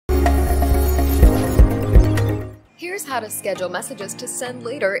Here's how to schedule messages to send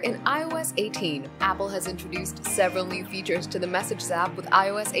later in iOS 18. Apple has introduced several new features to the Messages app with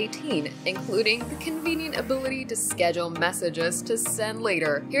iOS 18, including the convenient ability to schedule messages to send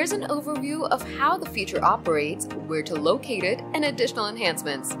later. Here's an overview of how the feature operates, where to locate it, and additional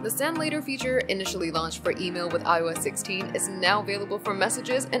enhancements. The Send Later feature, initially launched for email with iOS 16, is now available for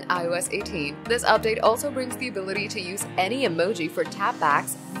messages in iOS 18. This update also brings the ability to use any emoji for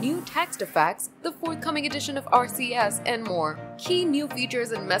tapbacks, new text effects, the forthcoming edition of RCS, and more. Key new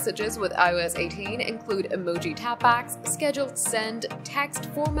features and messages with iOS 18 include emoji tapbacks, scheduled send, text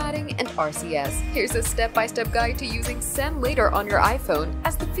formatting, and RCS. Here's a step-by-step guide to using Send Later on your iPhone,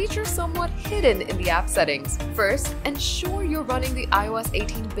 as the feature is somewhat hidden in the app settings. First, ensure you're running the iOS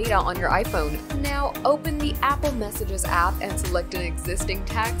 18 beta on your iPhone. Now, open the Apple Messages app and select an existing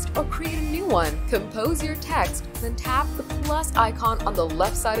text or create a new one. Compose your text, then tap the plus icon on the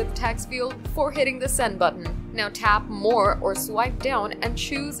left side of the text field before hitting the send button. Now tap More or swipe down and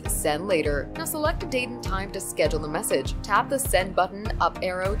choose Send Later. Now select a date and time to schedule the message. Tap the Send button up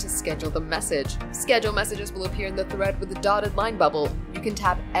arrow to schedule the message. Schedule messages will appear in the thread with a dotted line bubble. You can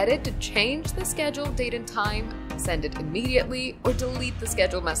tap Edit to change the scheduled date and time, send it immediately, or delete the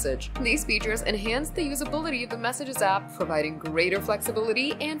scheduled message. These features enhance the usability of the Messages app, providing greater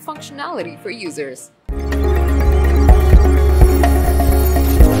flexibility and functionality for users.